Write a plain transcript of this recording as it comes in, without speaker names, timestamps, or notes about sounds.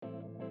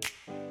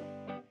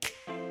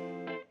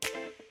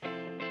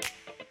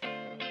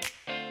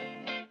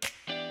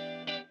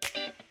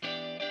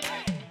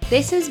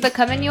This is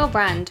Becoming Your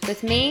Brand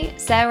with me,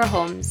 Sarah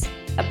Holmes,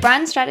 a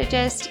brand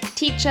strategist,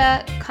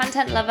 teacher,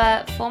 content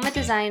lover, former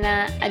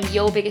designer, and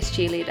your biggest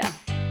cheerleader.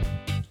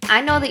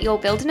 I know that you're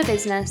building a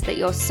business that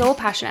you're so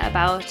passionate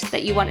about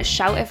that you want to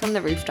shout it from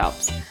the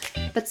rooftops,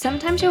 but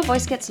sometimes your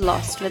voice gets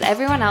lost with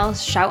everyone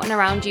else shouting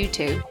around you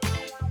too.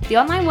 The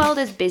online world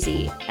is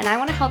busy, and I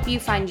want to help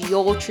you find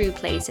your true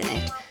place in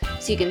it,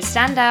 so you can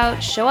stand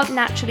out, show up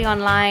naturally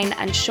online,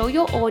 and show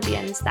your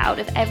audience that out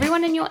of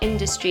everyone in your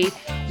industry,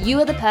 you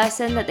are the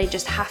person that they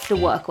just have to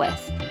work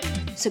with.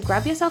 So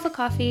grab yourself a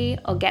coffee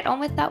or get on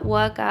with that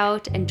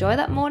workout, enjoy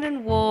that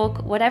morning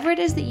walk, whatever it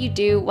is that you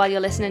do while you're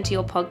listening to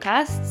your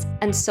podcasts,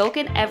 and soak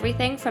in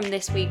everything from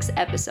this week's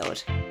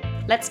episode.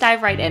 Let's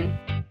dive right in.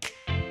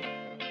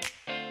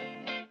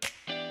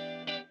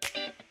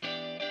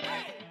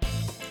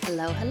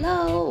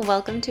 Hello.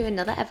 Welcome to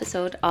another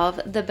episode of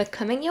the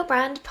Becoming Your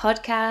Brand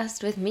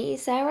podcast with me,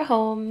 Sarah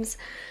Holmes.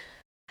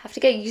 I have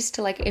to get used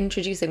to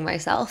introducing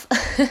myself.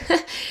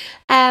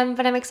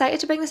 But I'm excited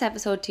to bring this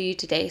episode to you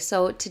today.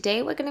 So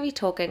today we're going to be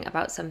talking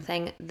about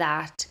something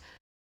that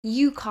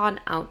you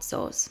can't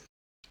outsource.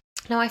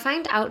 Now, I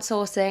find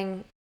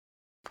outsourcing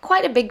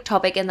quite a big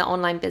topic in the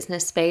online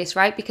business space,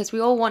 right? Because we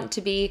all want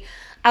to be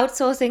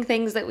outsourcing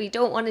things that we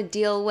don't want to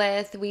deal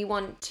with. We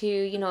want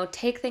to,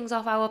 take things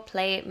off our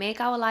plate, make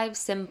our lives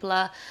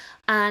simpler.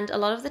 And a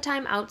lot of the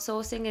time,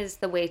 outsourcing is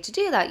the way to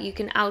do that. You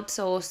can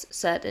outsource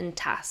certain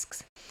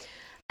tasks,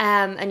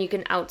 and you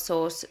can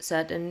outsource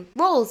certain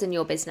roles in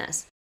your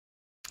business.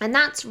 And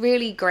that's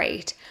really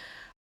great.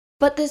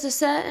 But there's a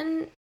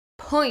certain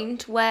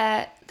point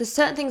where there's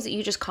certain things that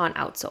you just can't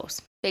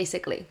outsource,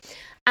 basically.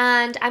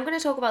 And I'm going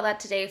to talk about that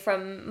today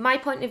from my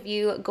point of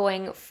view,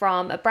 going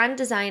from a brand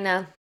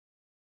designer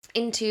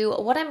into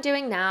what I'm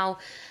doing now,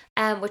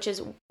 which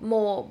is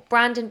more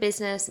brand and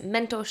business,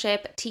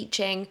 mentorship,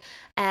 teaching,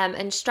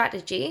 and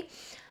strategy.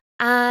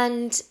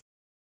 And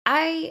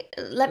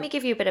let me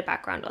give you a bit of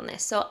background on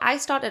this. So I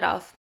started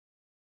off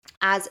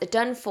as a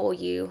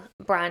done-for-you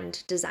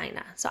brand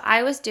designer. So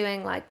I was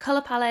doing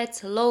color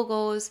palettes,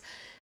 logos,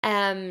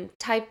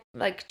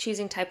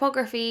 choosing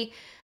typography,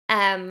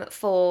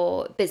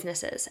 for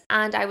businesses,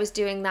 and I was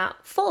doing that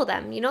for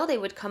them. They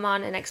would come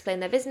on and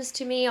explain their business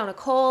to me on a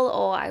call,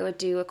 or I would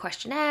do a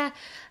questionnaire,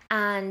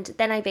 and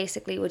then I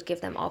basically would give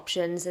them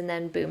options, and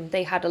then boom,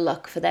 they had a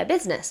look for their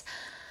business.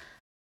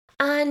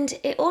 And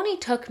it only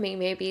took me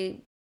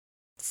maybe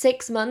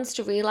 6 months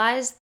to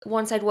realize,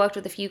 once I'd worked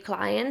with a few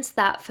clients,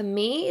 that for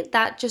me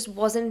that just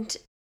wasn't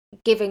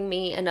giving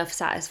me enough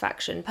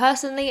satisfaction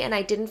personally, and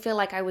I didn't feel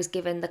like I was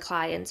giving the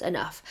clients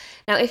enough.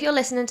 Now, if you're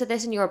listening to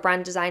this and you're a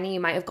brand designer,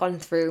 you might have gone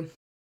through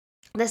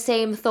the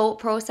same thought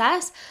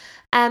process,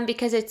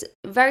 because it's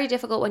very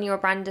difficult when you're a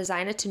brand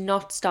designer to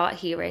not start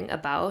hearing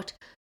about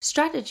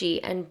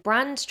strategy and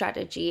brand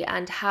strategy,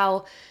 and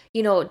how,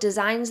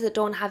 designs that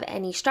don't have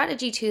any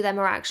strategy to them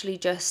are actually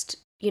just,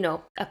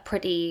 a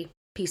pretty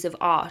piece of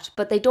art,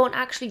 but they don't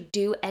actually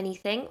do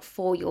anything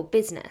for your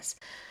business.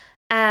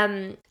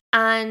 And,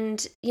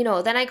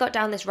 then I got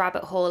down this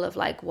rabbit hole of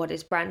what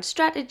is brand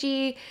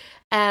strategy?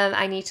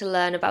 I need to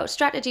learn about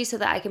strategy so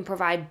that I can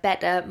provide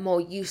better, more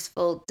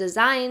useful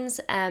designs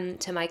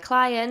to my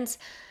clients.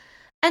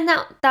 And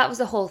that was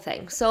the whole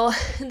thing. So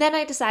then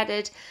I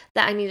decided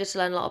that I needed to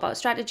learn a lot about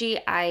strategy.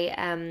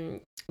 I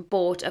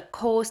bought a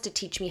course to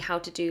teach me how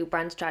to do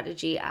brand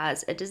strategy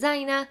as a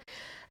designer.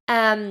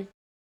 And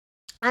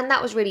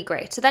that was really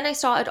great. So then I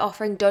started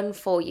offering done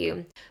for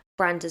you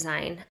brand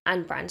design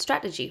and brand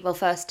strategy. Well,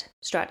 first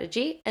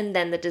strategy and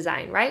then the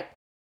design, right?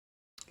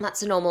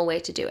 That's a normal way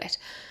to do it.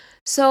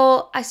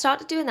 So I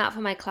started doing that for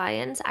my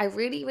clients. I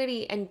really,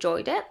 really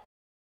enjoyed it.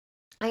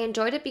 I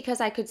enjoyed it because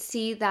I could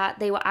see that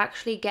they were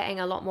actually getting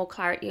a lot more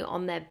clarity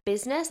on their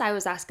business. I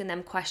was asking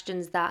them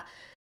questions that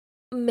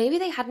maybe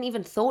they hadn't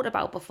even thought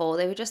about before.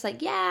 They were just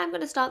like, yeah, I'm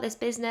going to start this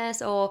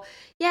business, or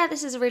yeah,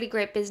 this is a really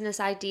great business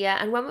idea.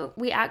 And when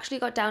we actually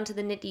got down to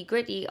the nitty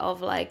gritty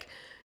of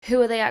who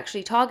are they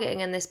actually targeting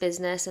in this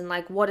business, and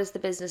what is the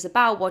business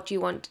about? What do you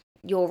want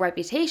your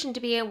reputation to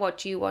be in? What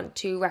do you want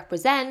to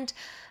represent?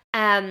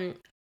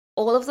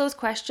 All of those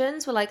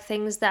questions were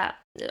things that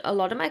a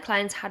lot of my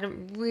clients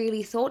hadn't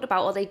really thought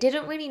about, or they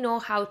didn't really know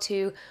how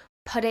to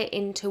put it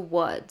into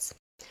words.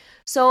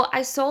 So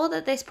I saw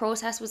that this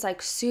process was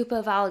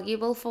super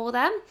valuable for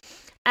them.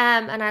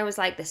 And I was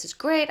like, this is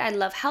great. I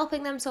love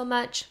helping them so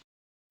much.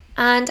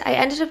 And I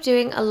ended up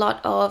doing a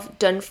lot of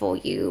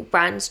done-for-you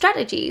brand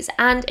strategies.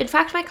 And in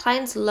fact, my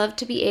clients loved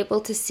to be able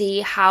to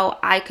see how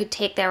I could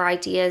take their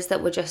ideas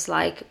that were just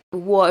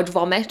word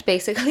vomit,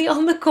 basically,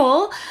 on the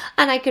call.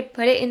 And I could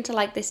put it into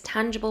this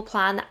tangible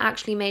plan that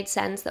actually made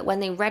sense, that when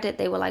they read it,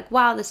 they were like,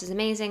 wow, this is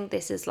amazing.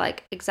 This is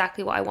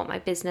exactly what I want my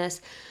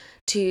business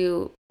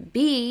to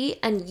be.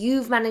 And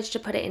you've managed to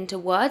put it into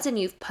words, and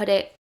you've put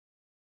it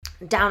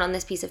down on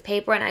this piece of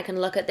paper, and I can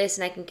look at this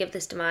and I can give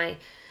this to my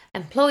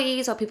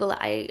employees or people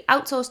that I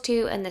outsource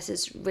to, and this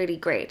is really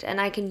great,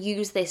 and I can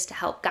use this to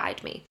help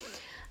guide me.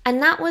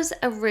 And that was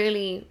a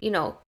really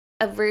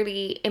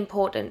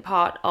important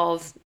part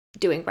of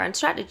doing brand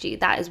strategy.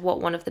 That is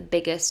what one of the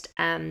biggest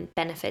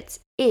benefits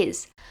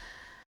is.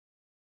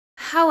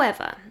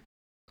 However,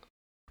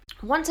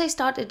 once I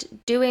started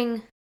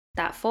doing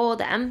that for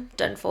them,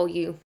 done for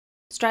you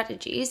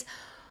strategies,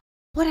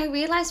 what I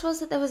realized was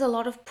that there was a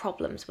lot of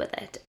problems with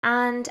it.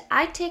 And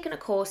I'd taken a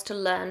course to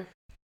learn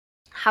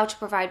how to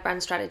provide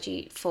brand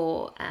strategy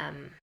for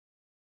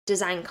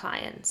design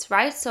clients,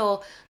 right?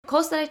 So the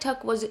course that I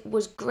took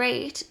was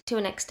great to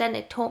an extent.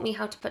 It taught me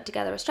how to put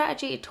together a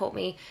strategy. It taught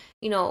me,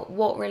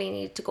 what really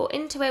needed to go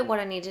into it, what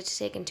I needed to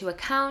take into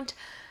account.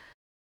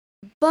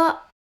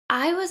 But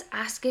I was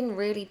asking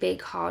really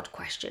big, hard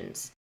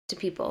questions to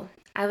people.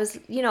 I was,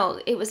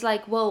 it was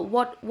like, well,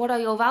 what are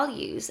your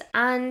values?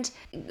 And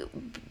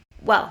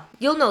well,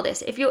 you'll know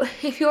this if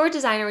you're a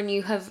designer and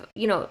you have,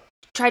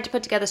 tried to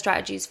put together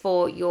strategies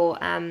for your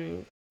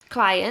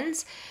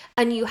clients,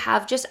 and you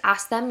have just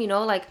asked them,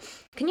 like,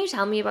 can you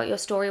tell me about your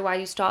story, why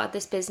you started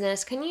this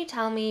business? Can you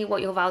tell me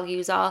what your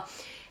values are?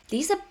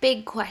 These are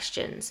big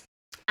questions.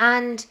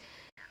 And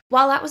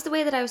while that was the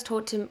way that I was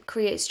taught to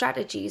create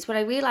strategies, what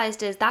I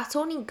realized is that's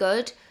only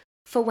good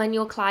for when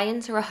your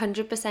clients are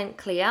 100%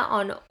 clear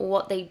on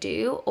what they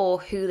do or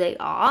who they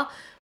are.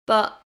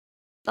 But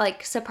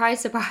like,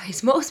 surprise,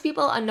 surprise, most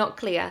people are not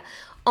clear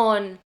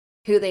on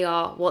who they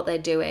are, what they're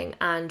doing,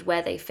 and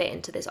where they fit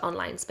into this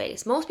online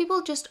space. Most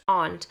people just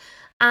aren't.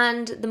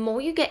 And the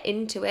more you get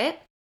into it,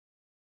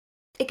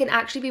 it can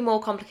actually be more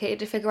complicated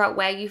to figure out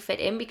where you fit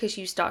in, because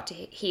you start to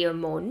hear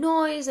more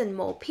noise and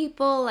more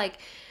people like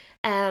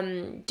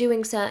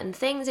doing certain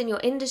things in your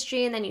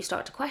industry, and then you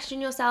start to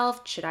question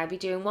yourself. Should I be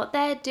doing what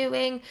they're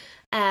doing?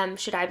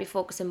 Should I be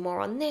focusing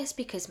more on this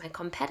because my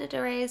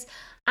competitor is?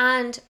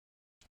 And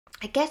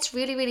it gets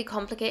really, really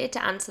complicated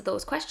to answer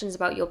those questions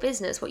about your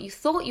business. What you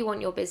thought you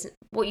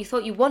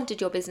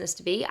wanted your business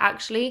to be,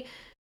 actually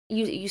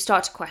you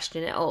start to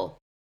question it all.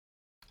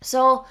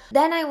 So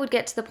then I would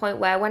get to the point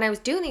where, when I was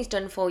doing these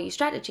done for you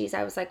strategies,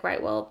 I was like,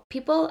 right, well,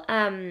 people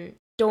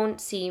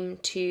don't seem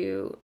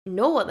to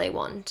know what they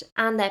want,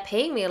 and they're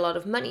paying me a lot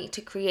of money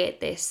to create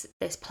this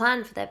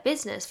plan for their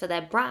business, for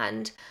their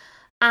brand,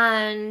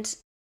 and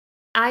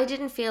I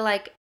didn't feel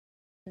like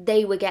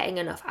they were getting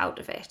enough out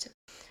of it.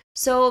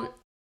 So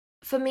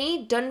for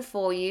me, done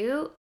for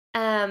you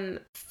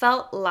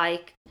felt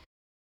like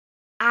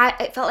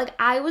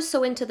I was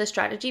so into the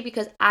strategy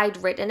because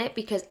I'd written it,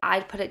 because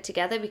I'd put it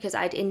together, because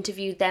I'd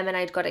interviewed them, and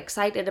I'd got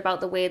excited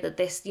about the way that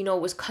this,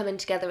 was coming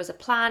together as a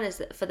plan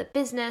as for the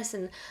business,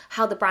 and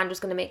how the brand was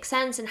going to make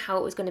sense, and how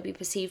it was going to be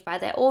perceived by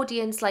their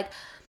audience. Like,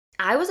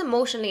 I was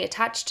emotionally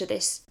attached to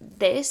this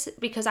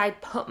because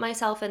I'd put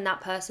myself in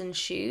that person's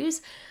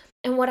shoes.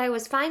 And what I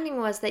was finding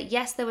was that,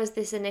 yes, there was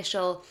this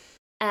initial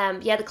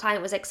the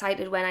client was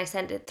excited when I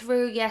sent it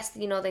through. Yes,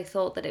 they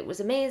thought that it was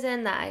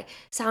amazing, that I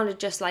sounded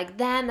just like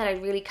them, that I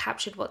really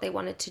captured what they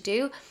wanted to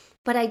do.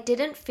 But I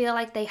didn't feel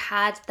like they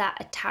had that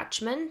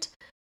attachment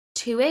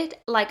to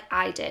it like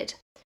I did,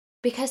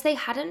 because they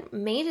hadn't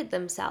made it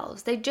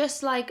themselves. They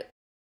just like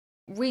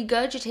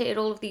regurgitated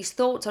all of these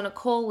thoughts on a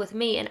call with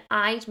me, and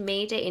I'd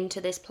made it into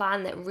this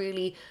plan that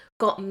really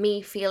got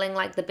me feeling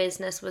like the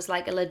business was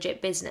like a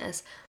legit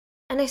business.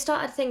 And I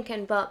started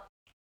thinking, but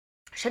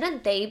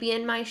shouldn't they be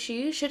in my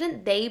shoes?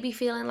 Shouldn't they be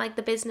feeling like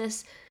the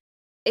business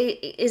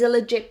is a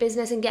legit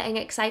business and getting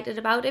excited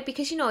about it?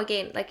 Because,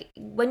 again, like,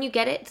 when you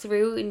get it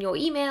through in your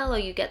email, or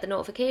you get the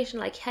notification,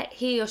 like,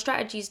 here, your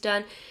strategy's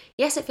done.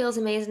 Yes, it feels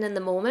amazing in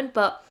the moment,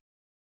 but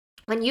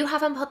when you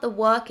haven't put the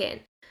work in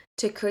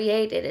to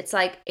create it, it's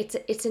like,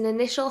 it's an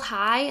initial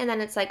high, and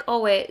then it's like, oh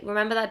wait,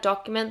 remember that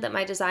document that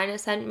my designer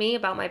sent me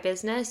about my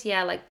business?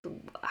 Yeah, like,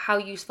 how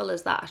useful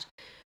is that?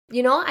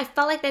 I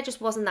felt like there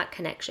just wasn't that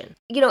connection.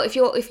 If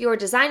you're a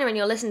designer and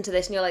you're listening to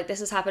this and you're like, this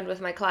has happened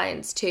with my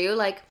clients too,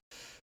 like,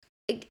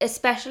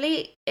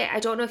 especially, I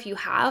don't know if you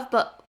have,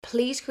 but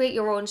please create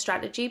your own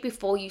strategy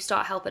before you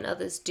start helping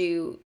others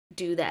do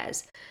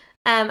theirs.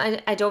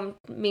 I don't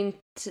mean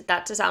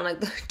that to sound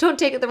like, don't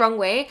take it the wrong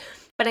way,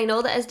 but I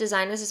know that as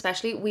designers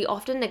especially, we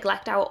often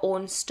neglect our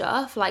own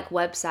stuff, like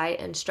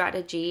website and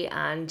strategy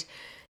and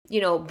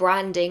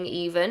branding,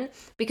 even,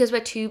 because we're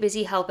too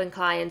busy helping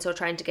clients or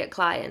trying to get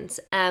clients.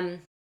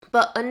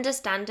 But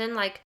understanding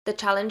like the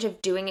challenge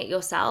of doing it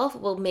yourself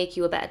will make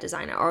you a better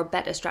designer or a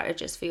better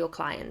strategist for your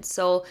clients.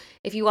 So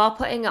if you are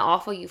putting it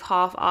off, or you've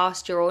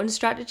half-assed your own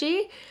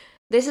strategy,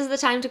 this is the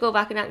time to go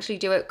back and actually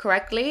do it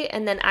correctly,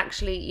 and then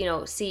actually,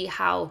 see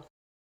how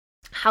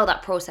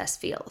that process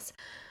feels.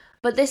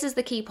 But this is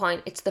the key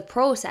point. It's the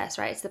process,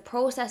 right? It's the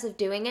process of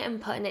doing it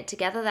and putting it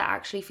together that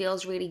actually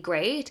feels really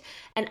great,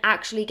 and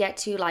actually get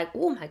to like,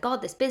 oh my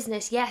God, this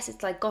business, yes,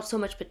 it's like got so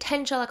much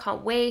potential. I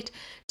can't wait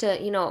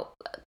to,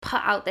 put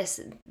out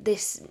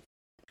this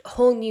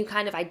whole new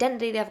kind of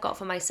identity that I've got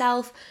for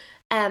myself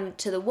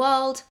to the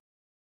world.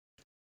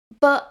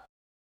 But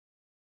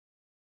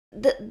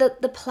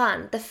the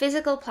plan, the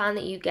physical plan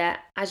that you get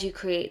as you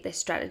create this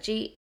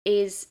strategy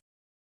is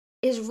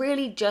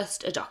really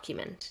just a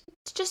document.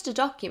 It's just a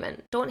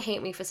document. Don't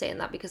hate me for saying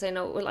that, because I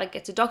know like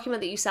it's a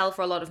document that you sell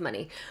for a lot of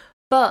money.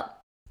 But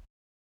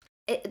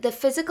the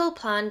physical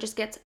plan just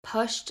gets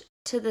pushed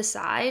to the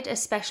side,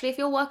 especially if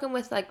you're working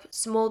with like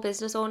small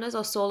business owners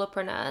or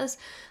solopreneurs,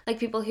 like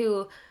people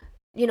who,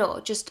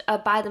 just are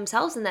by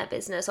themselves in their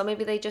business, or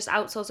maybe they just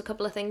outsource a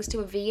couple of things to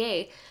a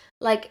VA.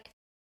 Like,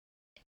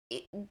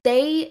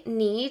 they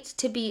need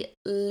to be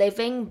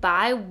living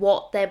by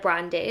what their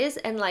brand is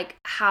and like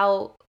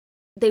how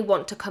they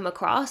want to come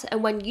across.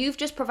 And when you've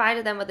just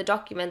provided them with a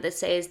document that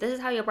says this is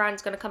how your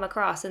brand's going to come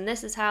across, and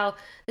this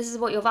is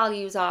what your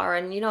values are,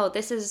 and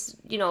this is,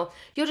 you're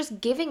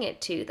just giving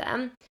it to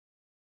them,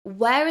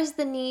 where is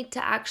the need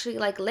to actually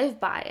like live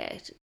by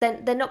it?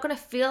 Then they're not going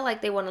to feel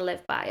like they want to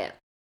live by it.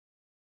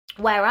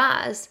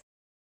 Whereas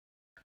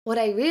what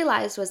I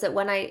realized was that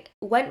when I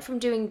went from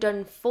doing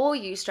done for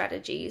you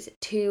strategies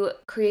to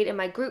creating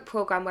my group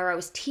program where I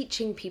was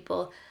teaching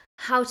people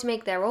how to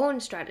make their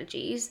own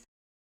strategies,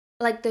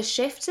 like the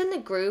shifts in the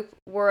group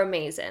were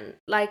amazing.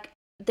 Like,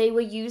 they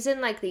were using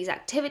like these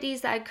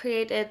activities that I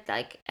created,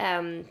 like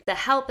the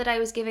help that I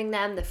was giving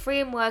them, the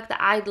framework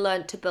that I'd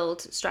learned to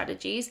build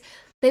strategies.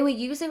 They were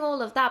using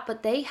all of that,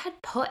 but they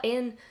had put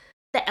in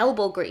the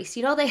elbow grease.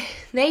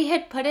 They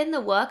had put in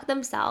the work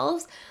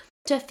themselves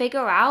to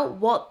figure out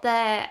what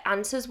their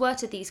answers were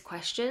to these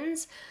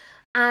questions,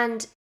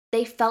 and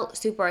they felt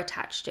super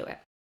attached to it.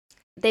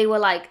 They were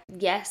like,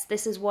 yes,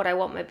 this is what I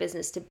want my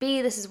business to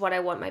be. This is what I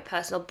want my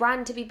personal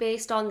brand to be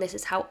based on. This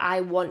is how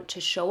I want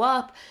to show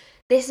up.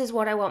 This is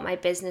what I want my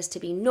business to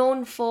be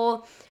known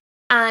for.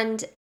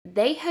 And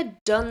they had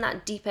done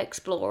that deep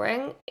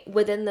exploring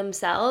within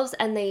themselves,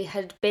 and they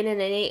had been in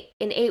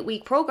an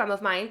 8-week program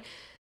of mine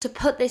to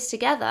put this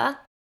together.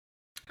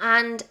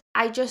 And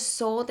I just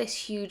saw this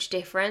huge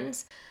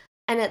difference.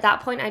 And at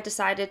that point, I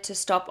decided to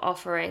stop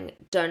offering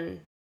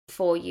done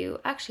for you.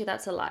 Actually,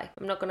 that's a lie.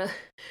 I'm not going to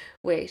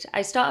wait.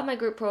 I started my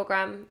group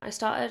program. I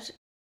started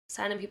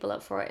signing people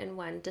up for it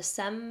in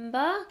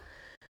December.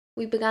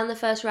 We began the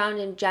first round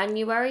in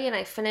January, and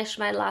I finished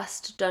my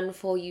last done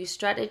for you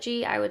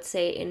strategy, I would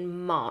say,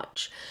 in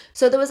March.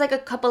 So there was like a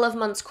couple of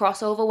months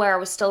crossover where I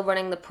was still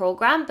running the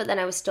program, but then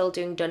I was still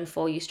doing done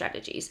for you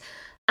strategies.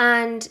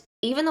 And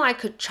even though I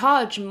could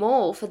charge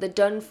more for the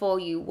done for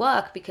you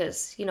work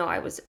because, I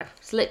was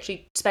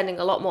literally spending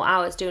a lot more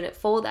hours doing it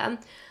for them,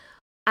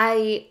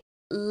 I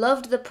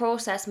loved the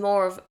process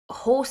more of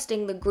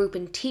hosting the group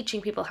and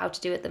teaching people how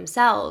to do it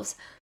themselves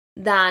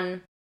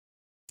than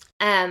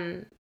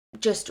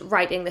just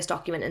writing this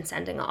document and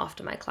sending it off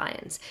to my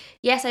clients.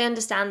 Yes, I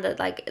understand that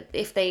like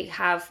if they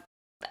have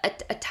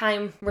a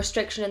time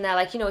restriction and they're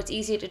like, it's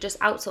easier to just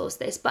outsource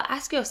this, but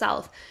ask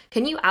yourself,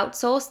 can you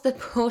outsource the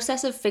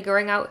process of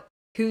figuring out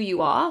who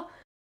you are?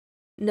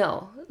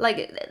 No.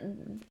 Like,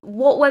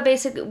 what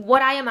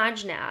I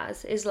imagine it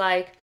as is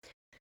like,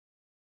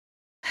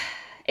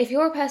 if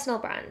you're a personal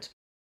brand,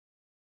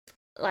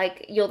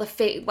 like you're the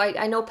face, like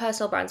I know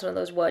personal brand's one of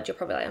those words you're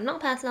probably like, I'm not a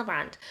personal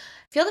brand.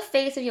 If you're the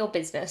face of your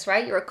business,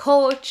 right? You're a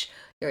coach,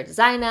 you're a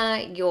designer,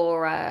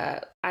 you're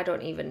I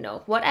don't even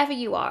know, whatever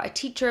you are, a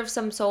teacher of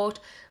some sort,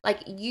 like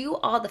you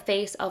are the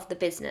face of the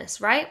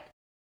business, right?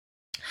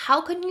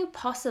 How can you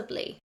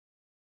possibly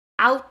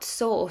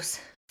outsource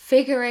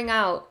figuring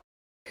out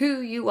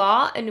who you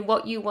are and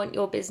what you want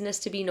your business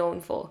to be known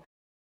for?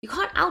 You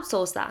can't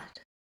outsource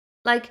that.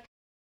 Like,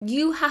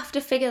 you have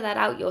to figure that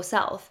out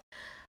yourself.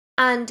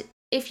 And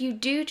if you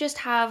do just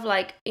have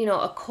like,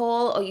 a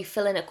call or you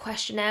fill in a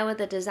questionnaire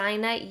with a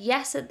designer,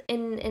 yes,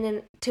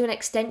 to an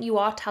extent you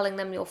are telling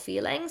them your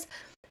feelings,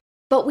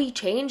 but we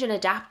change and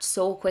adapt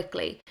so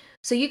quickly.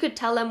 So you could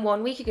tell them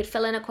 1 week, you could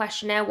fill in a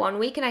questionnaire 1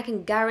 week, and I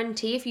can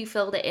guarantee if you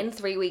filled it in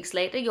 3 weeks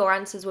later, your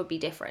answers would be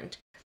different.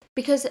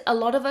 Because a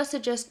lot of us are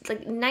just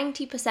like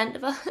 90%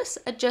 of us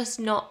are just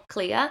not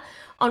clear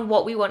on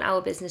what we want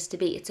our business to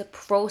be. It's a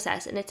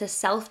process, and it's a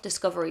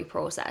self-discovery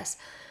process.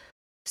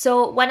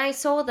 So when I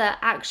saw that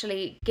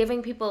actually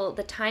giving people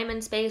the time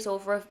and space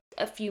over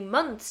a few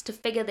months to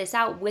figure this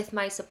out with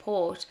my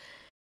support,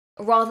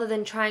 rather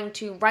than trying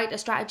to write a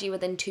strategy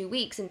within 2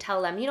 weeks and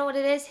tell them, you know what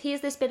it is,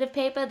 here's this bit of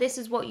paper, this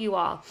is what you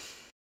are.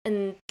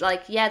 And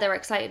like, yeah, they're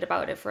excited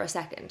about it for a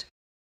second.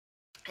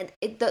 And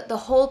the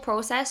whole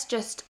process,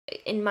 just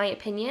in my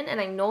opinion, and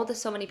I know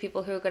there's so many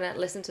people who are going to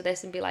listen to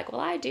this and be like, well,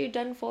 I do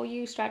done for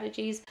you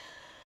strategies.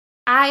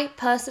 I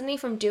personally,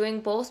 from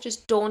doing both,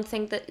 just don't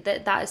think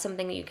that is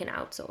something that you can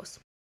outsource.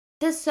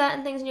 There's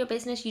certain things in your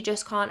business you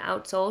just can't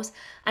outsource,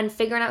 and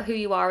figuring out who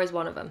you are is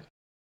one of them.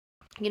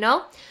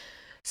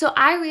 So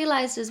I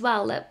realized as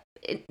well that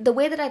the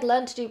way that I'd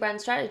learned to do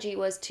brand strategy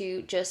was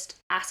to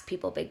just ask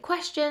people big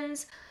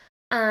questions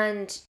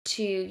and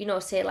to,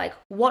 say like,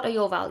 what are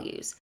your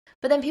values?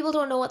 But then people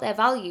don't know what their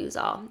values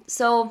are.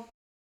 So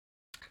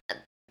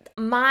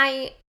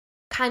my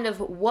kind of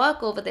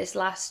work over this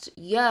last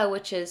year,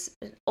 which is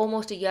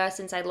almost a year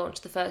since I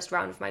launched the first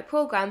round of my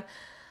program,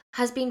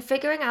 has been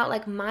figuring out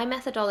like my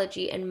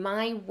methodology and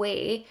my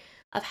way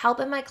of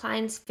helping my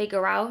clients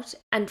figure out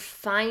and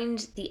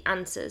find the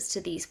answers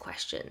to these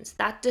questions.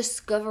 That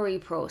discovery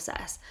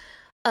process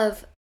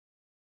of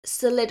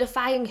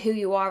solidifying who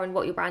you are and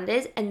what your brand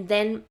is, and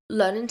then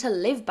learning to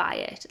live by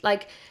it.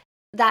 Like,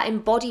 that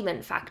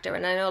embodiment factor.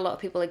 And I know a lot of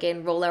people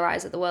again roll their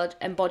eyes at the word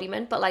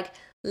embodiment, but like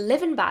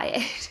living by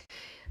it,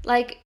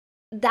 like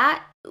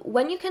that,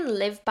 when you can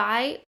live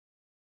by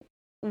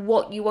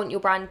what you want your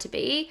brand to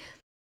be,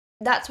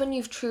 that's when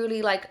you've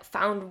truly like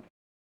found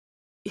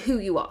who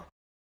you are,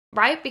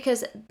 right?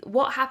 Because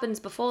what happens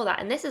before that,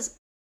 and this has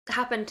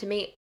happened to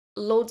me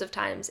loads of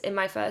times in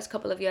my first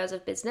couple of years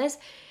of business,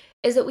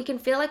 is that we can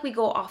feel like we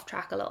go off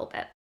track a little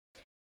bit.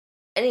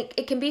 And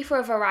it can be for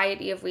a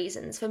variety of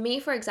reasons. For me,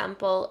 for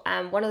example,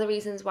 one of the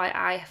reasons why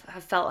I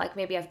have felt like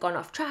maybe I've gone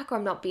off track or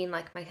I'm not being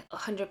like my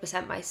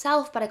 100%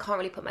 myself, but I can't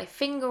really put my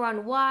finger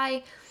on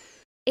why,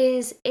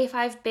 is if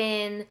I've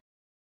been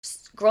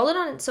scrolling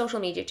on social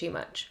media too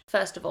much,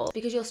 first of all,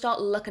 because you'll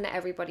start looking at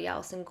everybody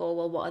else and go,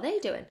 well, what are they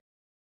doing?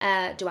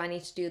 Do I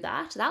need to do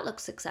that? That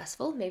looks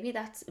successful. Maybe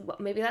that's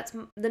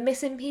the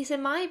missing piece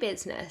in my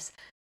business.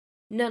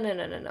 No.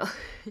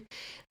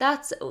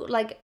 That's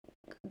like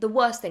the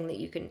worst thing that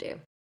you can do.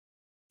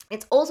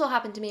 It's also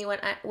happened to me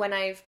when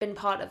I've been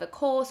part of a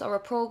course or a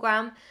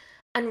program,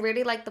 and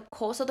really like the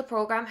course or the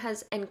program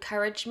has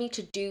encouraged me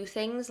to do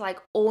things like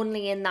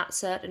only in that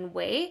certain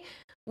way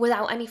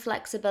without any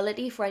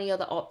flexibility for any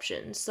other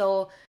options.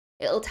 So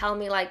it'll tell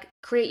me like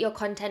create your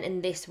content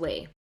in this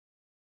way.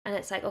 And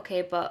it's like,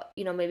 okay, but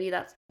maybe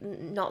that's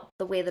not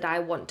the way that I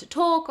want to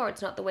talk, or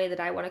it's not the way that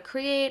I want to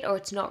create, or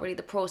it's not really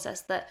the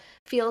process that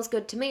feels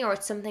good to me, or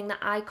it's something that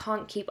I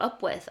can't keep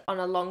up with on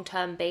a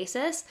long-term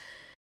basis.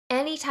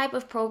 Any type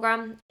of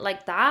program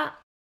like that,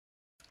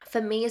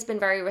 for me, has been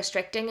very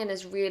restricting and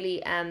has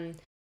really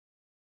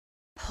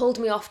pulled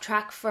me off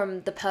track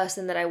from the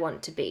person that I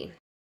want to be.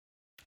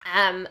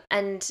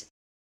 And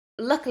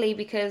luckily,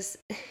 because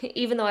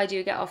even though I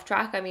do get off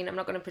track, I mean, I'm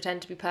not going to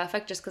pretend to be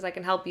perfect. Just because I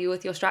can help you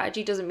with your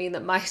strategy doesn't mean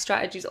that my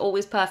strategy is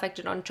always perfect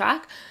and on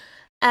track.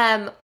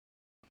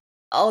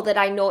 Or that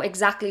I know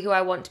exactly who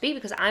I want to be,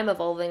 because I'm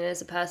evolving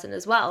as a person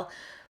as well.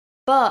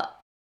 But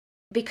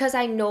because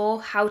I know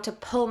how to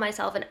pull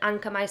myself and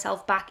anchor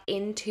myself back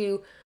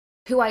into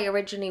who I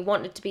originally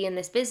wanted to be in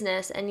this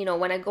business, and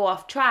when I go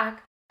off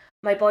track,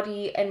 my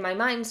body and my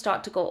mind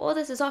start to go, oh,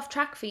 this is off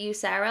track for you,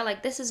 Sarah.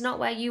 Like, this is not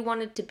where you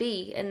wanted to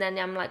be. And then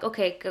I'm like,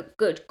 okay,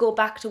 good. Go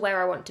back to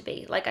where I want to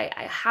be. Like,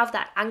 I have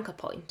that anchor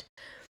point.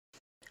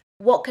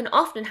 What can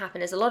often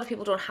happen is a lot of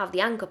people don't have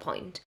the anchor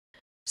point.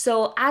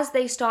 So as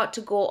they start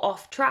to go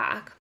off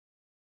track,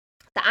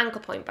 the anchor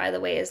point, by the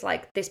way, is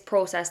like this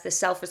process, this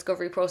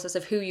self-discovery process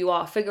of who you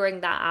are, figuring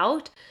that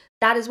out.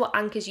 That is what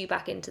anchors you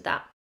back into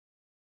that.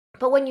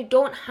 But when you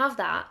don't have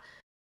that,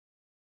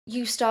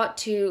 you start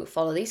to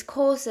follow these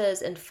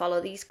courses and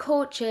follow these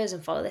coaches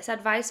and follow this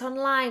advice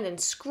online and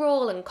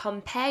scroll and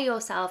compare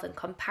yourself, and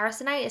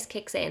comparisonitis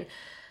kicks in.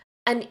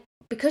 And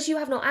because you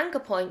have no anchor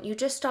point, you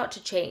just start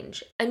to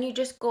change, and you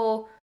just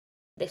go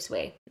this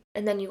way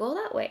and then you go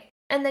that way.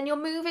 And then you're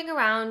moving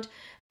around,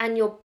 and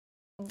your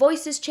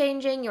voice is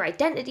changing, your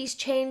identity's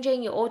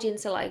changing, your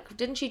audience are like,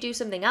 didn't she do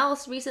something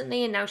else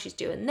recently and now she's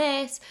doing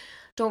this?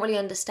 Don't really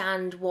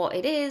understand what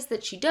it is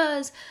that she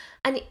does.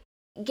 And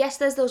yes,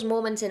 there's those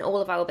moments in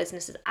all of our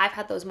businesses. I've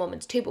had those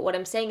moments too, but what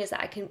I'm saying is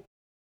that I can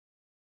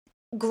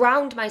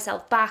ground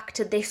myself back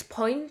to this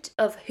point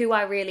of who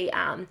I really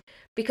am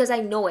because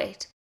I know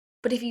it.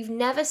 But if you've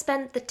never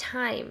spent the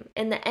time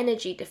and the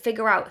energy to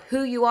figure out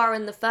who you are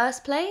in the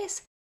first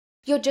place,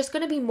 you're just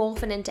going to be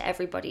morphing into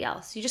everybody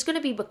else. You're just going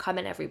to be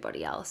becoming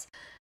everybody else.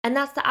 And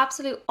that's the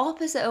absolute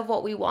opposite of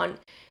what we want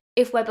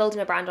if we're building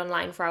a brand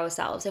online for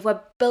ourselves, if we're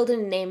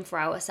building a name for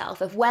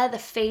ourselves, if we're the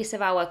face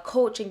of our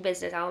coaching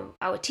business,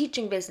 our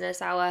teaching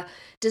business, our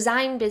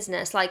design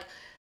business. Like,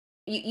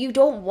 you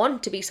don't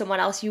want to be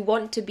someone else. You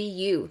want to be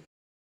you.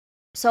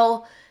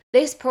 So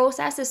this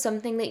process is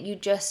something that you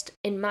just,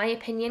 in my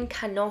opinion,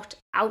 cannot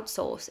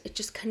outsource. It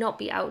just cannot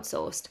be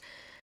outsourced.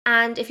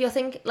 And if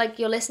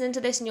you're listening to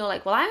this and you're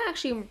like, well, I'm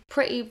actually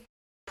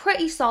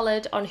pretty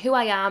solid on who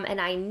I am, and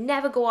I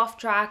never go off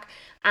track,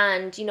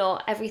 and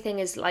everything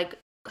is like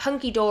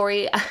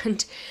hunky-dory,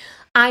 and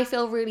I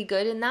feel really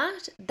good in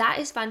that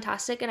is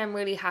fantastic, and I'm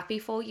really happy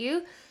for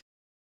you.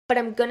 But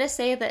I'm gonna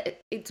say that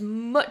it's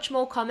much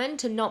more common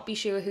to not be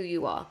sure who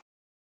you are.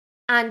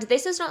 And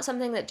this is not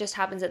something that just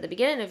happens at the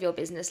beginning of your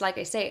business. Like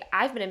I say,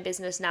 I've been in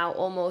business now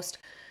almost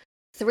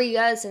 3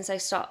 years since I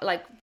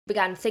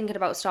began thinking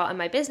about starting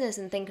my business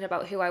and thinking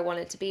about who I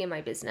wanted to be in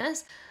my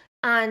business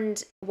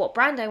and what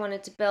brand I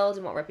wanted to build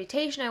and what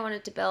reputation I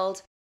wanted to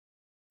build.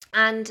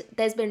 And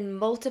there's been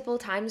multiple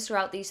times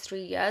throughout these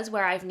 3 years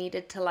where I've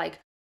needed to like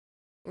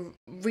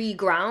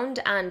reground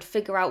and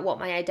figure out what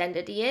my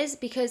identity is,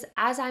 because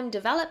as I'm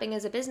developing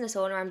as a business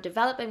owner, I'm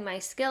developing my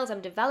skills,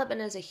 I'm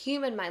developing as a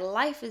human, my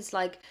life is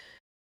like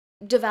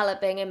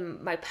developing,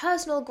 and my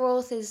personal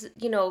growth is,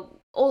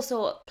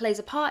 also plays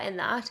a part in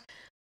that.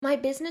 My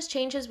business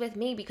changes with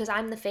me because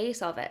I'm the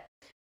face of it.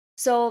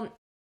 So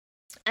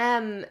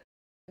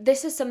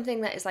this is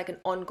something that is like an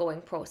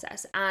ongoing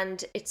process,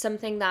 and it's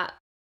something that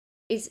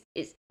is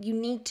you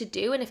need to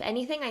do. And if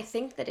anything, I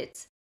think that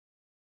it's,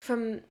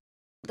 from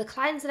the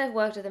clients that I've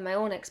worked with in my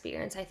own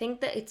experience, I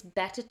think that it's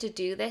better to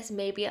do this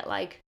maybe at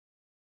like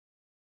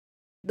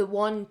the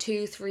 1,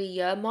 2, 3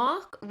 year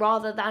mark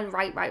rather than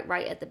right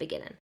at the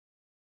beginning.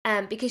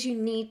 Because you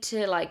need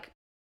to like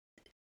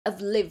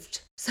have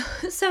lived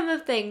some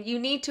of things. You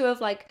need to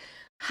have like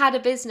had a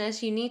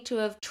business, you need to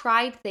have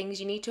tried things,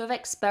 you need to have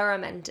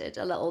experimented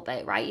a little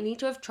bit, right? You need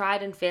to have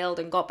tried and failed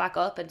and got back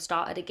up and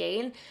started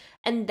again,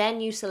 and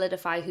then you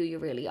solidify who you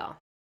really are.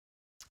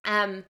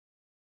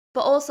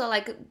 But also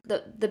like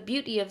the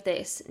beauty of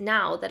this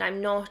now that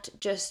I'm not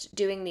just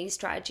doing these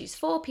strategies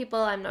for people,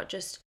 I'm not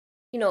just,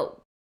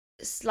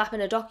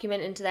 slapping a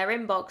document into their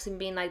inbox and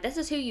being like, this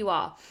is who you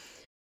are.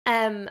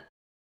 I'm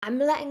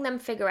letting them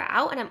figure it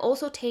out, and I'm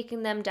also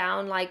taking them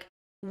down like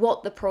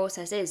what the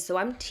process is. So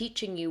I'm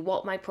teaching you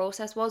what my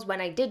process was when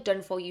I did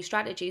done for you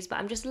strategies, but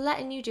I'm just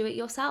letting you do it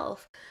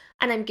yourself.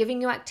 And I'm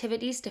giving you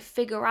activities to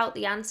figure out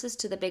the answers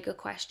to the bigger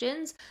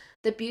questions.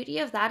 The beauty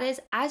of that is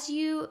as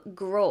you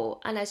grow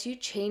and as you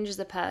change as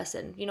a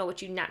person,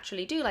 what you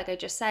naturally do, like I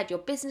just said, your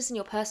business and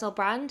your personal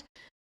brand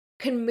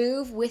can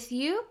move with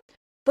you,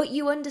 but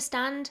you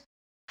understand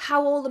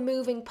how all the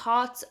moving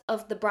parts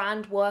of the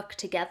brand work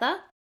together.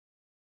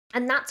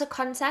 And that's a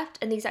concept,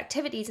 and these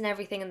activities and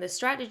everything and the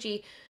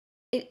strategy,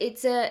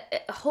 it's a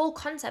whole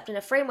concept and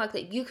a framework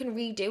that you can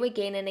redo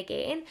again and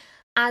again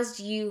as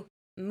you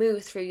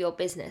move through your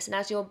business and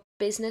as your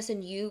business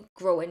and you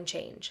grow and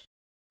change.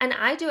 And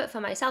I do it for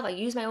myself. I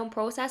use my own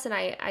process, and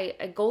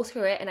I go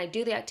through it and I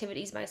do the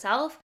activities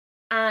myself,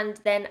 and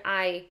then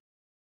I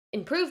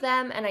improve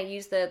them, and I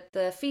use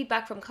the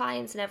feedback from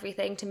clients and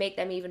everything to make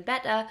them even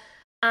better.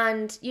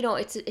 And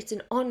it's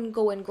an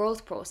ongoing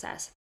growth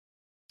process.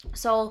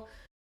 So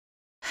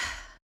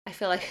I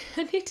feel like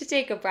I need to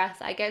take a breath.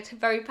 I get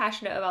very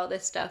passionate about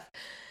this stuff.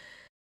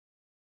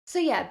 So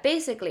yeah,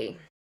 basically,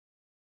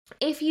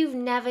 if you've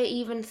never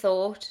even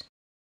thought,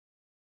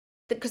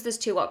 because there's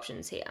two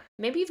options here.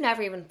 Maybe you've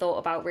never even thought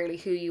about really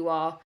who you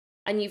are,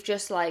 and you've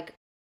just like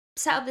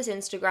set up this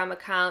Instagram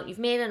account, you've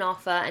made an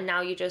offer, and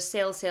now you just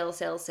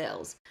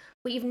sales.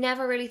 But you've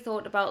never really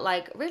thought about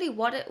like really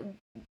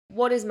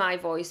what is my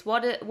voice?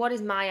 What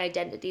is my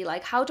identity?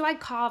 Like, how do I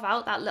carve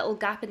out that little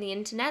gap in the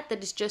internet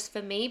that is just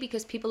for me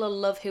because people will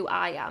love who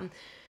I am?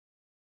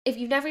 If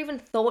you've never even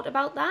thought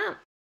about that,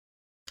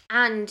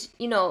 and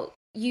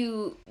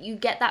you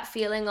get that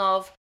feeling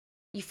of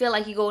you feel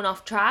like you're going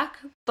off track,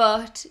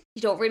 but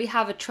you don't really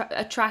have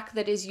a track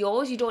that is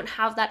yours, you don't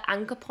have that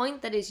anchor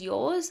point that is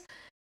yours,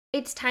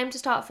 it's time to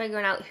start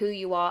figuring out who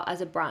you are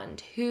as a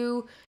brand,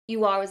 who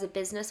you are as a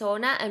business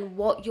owner, and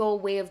what your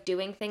way of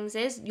doing things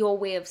is, your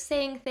way of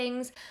saying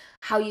things,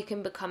 how you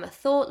can become a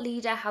thought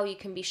leader, how you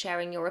can be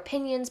sharing your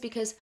opinions,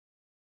 because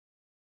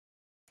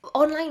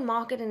online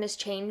marketing is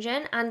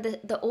changing, and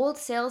the old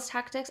sales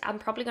tactics, I'm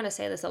probably going to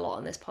say this a lot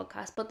on this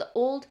podcast, but the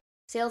old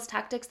sales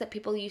tactics that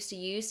people used to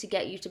use to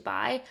get you to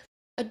buy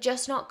are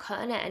just not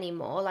cutting it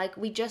anymore. Like,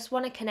 we just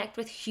want to connect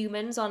with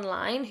humans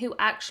online who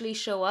actually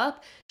show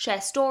up, share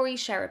stories,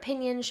 share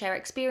opinions, share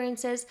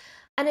experiences,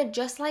 and are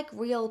just like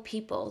real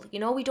people.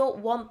 We don't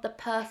want the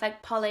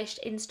perfect, polished,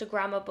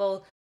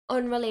 Instagrammable,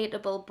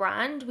 unrelatable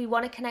brand. We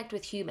want to connect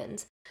with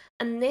humans.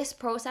 And this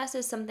process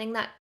is something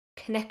that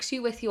connects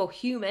you with your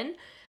human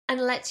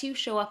and lets you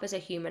show up as a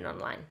human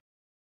online.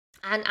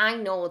 And I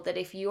know that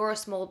if you're a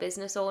small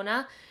business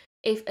owner,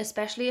 if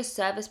especially a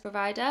service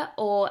provider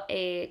or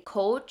a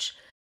coach,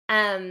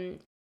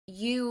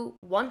 you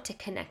want to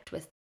connect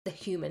with the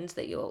humans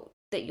that you're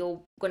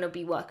going to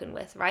be working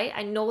with, right?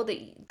 I know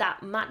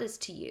that matters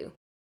to you.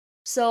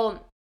 So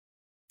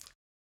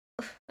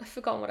I've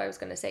forgotten what I was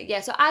going to say.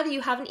 Yeah, so either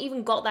you haven't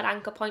even got that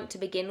anchor point to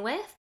begin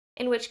with,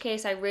 in which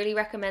case I really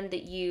recommend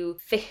that you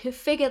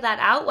figure that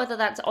out, whether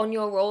that's on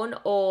your own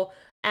or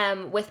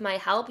with my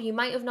help. You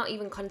might have not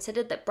even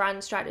considered that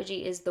brand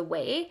strategy is the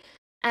way,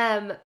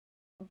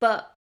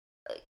 but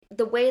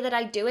the way that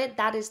I do it,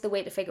 that is the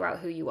way to figure out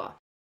who you are.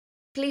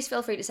 Please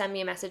feel free to send me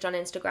a message on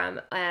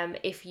Instagram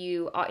if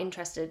you are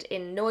interested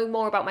in knowing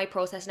more about my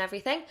process and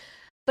everything.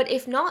 But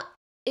if not,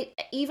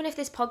 even if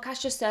this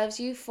podcast just serves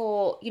you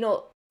for,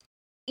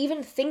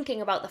 even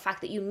thinking about the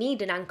fact that you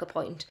need an anchor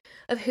point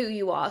of who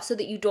you are so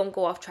that you don't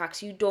go off track,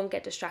 so you don't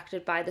get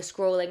distracted by the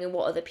scrolling and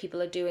what other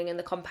people are doing and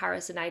the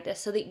comparisonitis,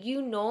 so that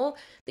you know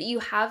that you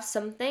have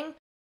something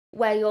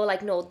where you're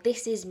like, no,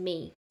 this is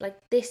me. Like,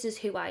 this is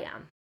who I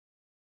am.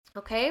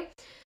 Okay?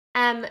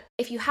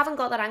 If you haven't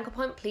got that anchor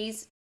point,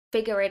 please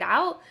figure it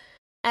out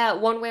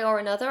one way or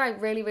another. I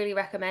really, really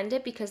recommend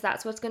it, because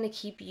that's what's going to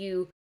keep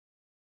you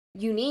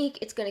unique.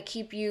 It's going to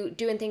keep you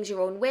doing things your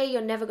own way.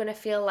 You're never going to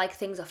feel like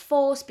things are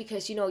forced,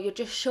 because you're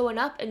just showing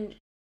up and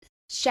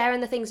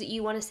sharing the things that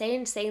you want to say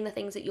and saying the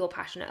things that you're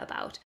passionate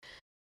about.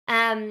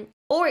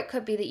 Or it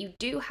could be that you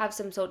do have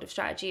some sort of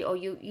strategy, or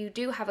you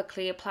do have a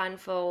clear plan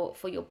for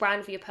your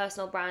brand, for your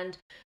personal brand,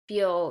 for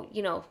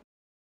your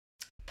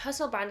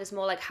personal brand is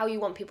more like how you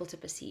want people to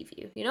perceive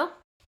you.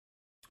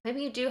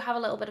 Maybe you do have a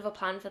little bit of a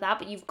plan for that,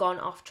 but you've gone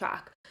off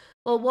track.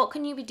 Well, what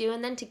can you be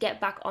doing then to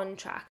get back on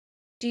track?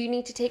 Do you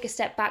need to take a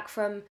step back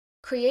from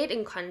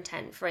creating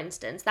content, for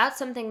instance? That's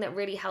something that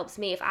really helps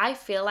me. If I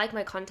feel like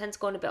my content's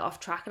going a bit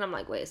off track and I'm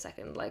like, wait a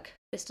second, like,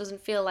 this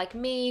doesn't feel like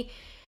me,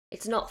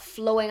 it's not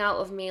flowing out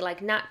of me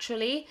like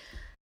naturally,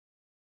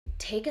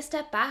 take a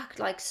step back.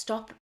 Like,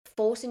 stop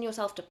forcing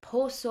yourself to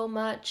post so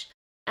much.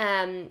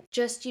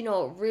 Just,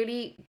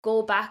 really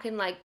go back and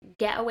like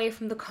get away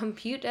from the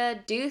computer,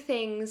 do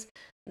things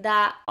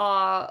that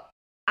are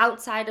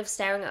outside of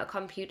staring at a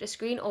computer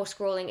screen or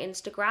scrolling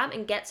Instagram,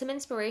 and get some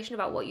inspiration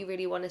about what you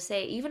really want to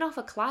say, even off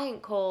a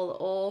client call,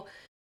 or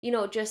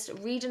just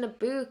reading a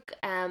book,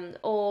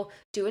 or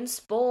doing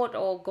sport,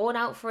 or going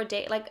out for a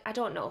date. Like, I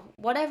don't know,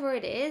 whatever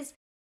it is.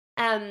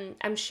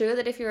 I'm sure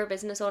that if you're a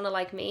business owner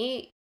like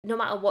me, no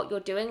matter what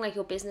you're doing, like,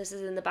 your business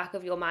is in the back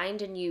of your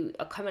mind and you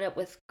are coming up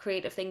with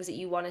creative things that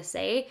you want to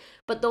say,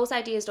 but those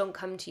ideas don't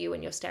come to you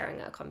when you're staring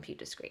at a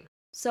computer screen.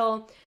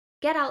 So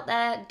get out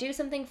there, do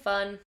something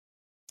fun,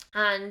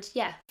 and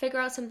yeah, figure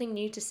out something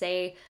new to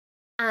say.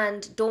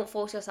 And don't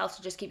force yourself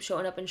to just keep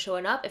showing up and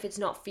showing up if it's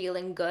not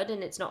feeling good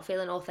and it's not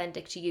feeling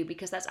authentic to you,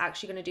 because that's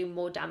actually going to do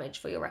more damage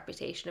for your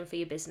reputation and for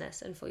your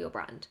business and for your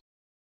brand.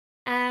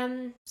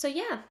 So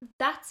yeah,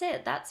 that's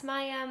it. That's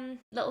my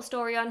little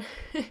story on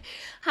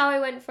how I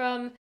went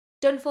from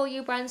done for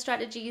you brand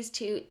strategies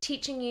to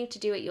teaching you to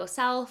do it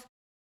yourself.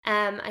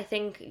 I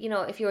think,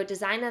 if you're a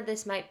designer,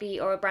 this might be,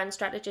 or a brand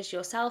strategist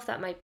yourself,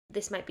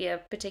 this might be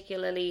a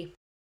particularly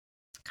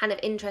kind of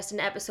interesting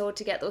episode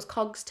to get those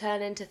cogs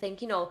turning, to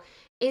think,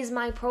 is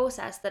my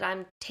process that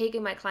I'm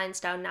taking my clients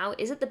down now,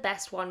 is it the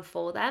best one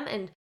for them,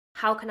 and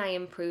how can I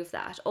improve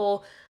that?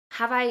 Or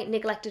have I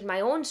neglected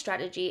my own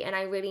strategy and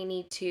I really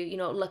need to,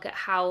 look at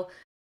how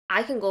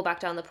I can go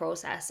back down the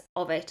process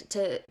of it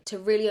to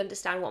really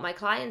understand what my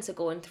clients are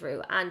going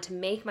through, and to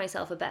make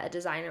myself a better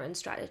designer and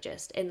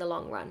strategist in the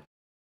long run.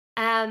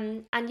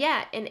 And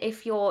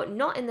if you're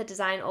not in the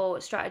design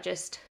or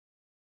strategist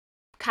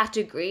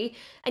category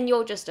and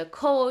you're just a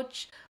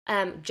coach,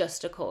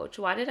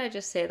 why did I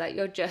just say that?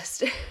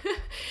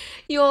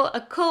 You're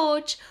a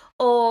coach,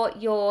 or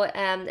you're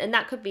and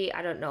that could be,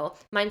 I don't know,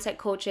 mindset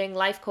coaching,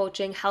 life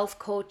coaching, health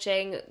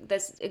coaching.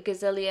 There's a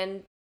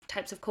gazillion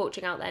types of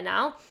coaching out there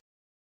now.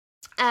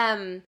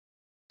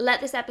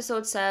 Let this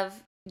episode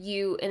serve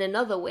you in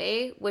another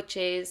way, which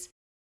is,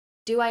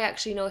 do I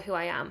actually know who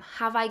I am?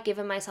 Have I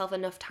given myself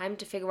enough time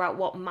to figure out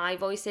what my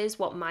voice is,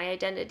 what my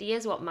identity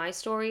is, what my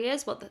story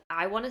is, what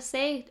I want to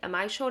say? Am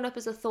I showing up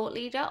as a thought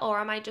leader, or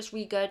am I just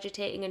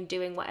regurgitating and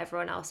doing what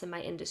everyone else in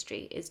my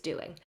industry is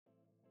doing?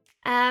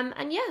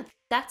 And yeah,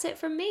 that's it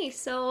from me.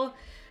 So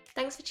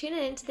thanks for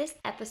tuning into this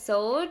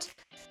episode.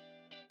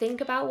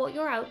 Think about what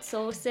you're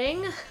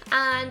outsourcing,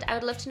 and I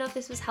would love to know if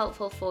this was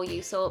helpful for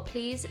you. So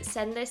please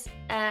send this.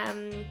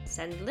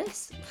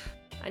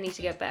 I need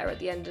to get better at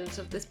the endings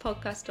of this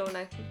podcast, don't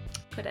I?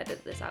 Could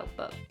edit this out,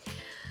 but I'm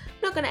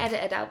not going to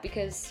edit it out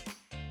because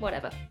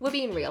whatever, we're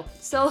being real.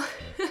 So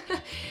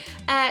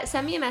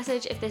send me a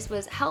message if this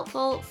was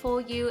helpful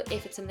for you,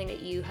 if it's something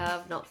that you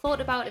have not thought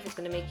about, if it's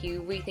going to make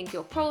you rethink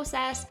your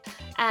process,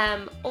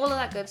 all of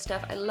that good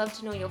stuff. I love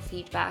to know your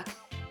feedback.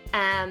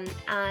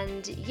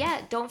 And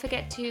yeah, don't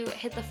forget to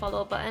hit the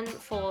follow button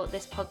for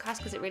this podcast,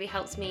 because it really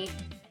helps me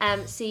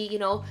see,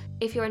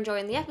 if you're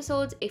enjoying the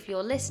episodes. If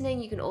you're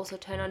listening, you can also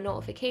turn on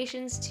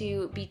notifications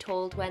to be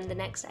told when the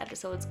next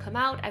episodes come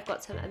out. I've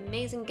got some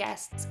amazing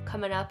guests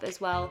coming up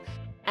as well.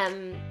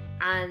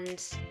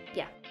 And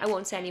yeah, I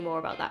won't say any more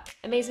about that.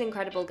 Amazing,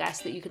 incredible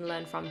guests that you can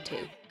learn from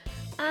too.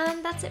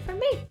 And that's it from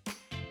me.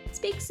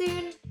 Speak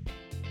soon.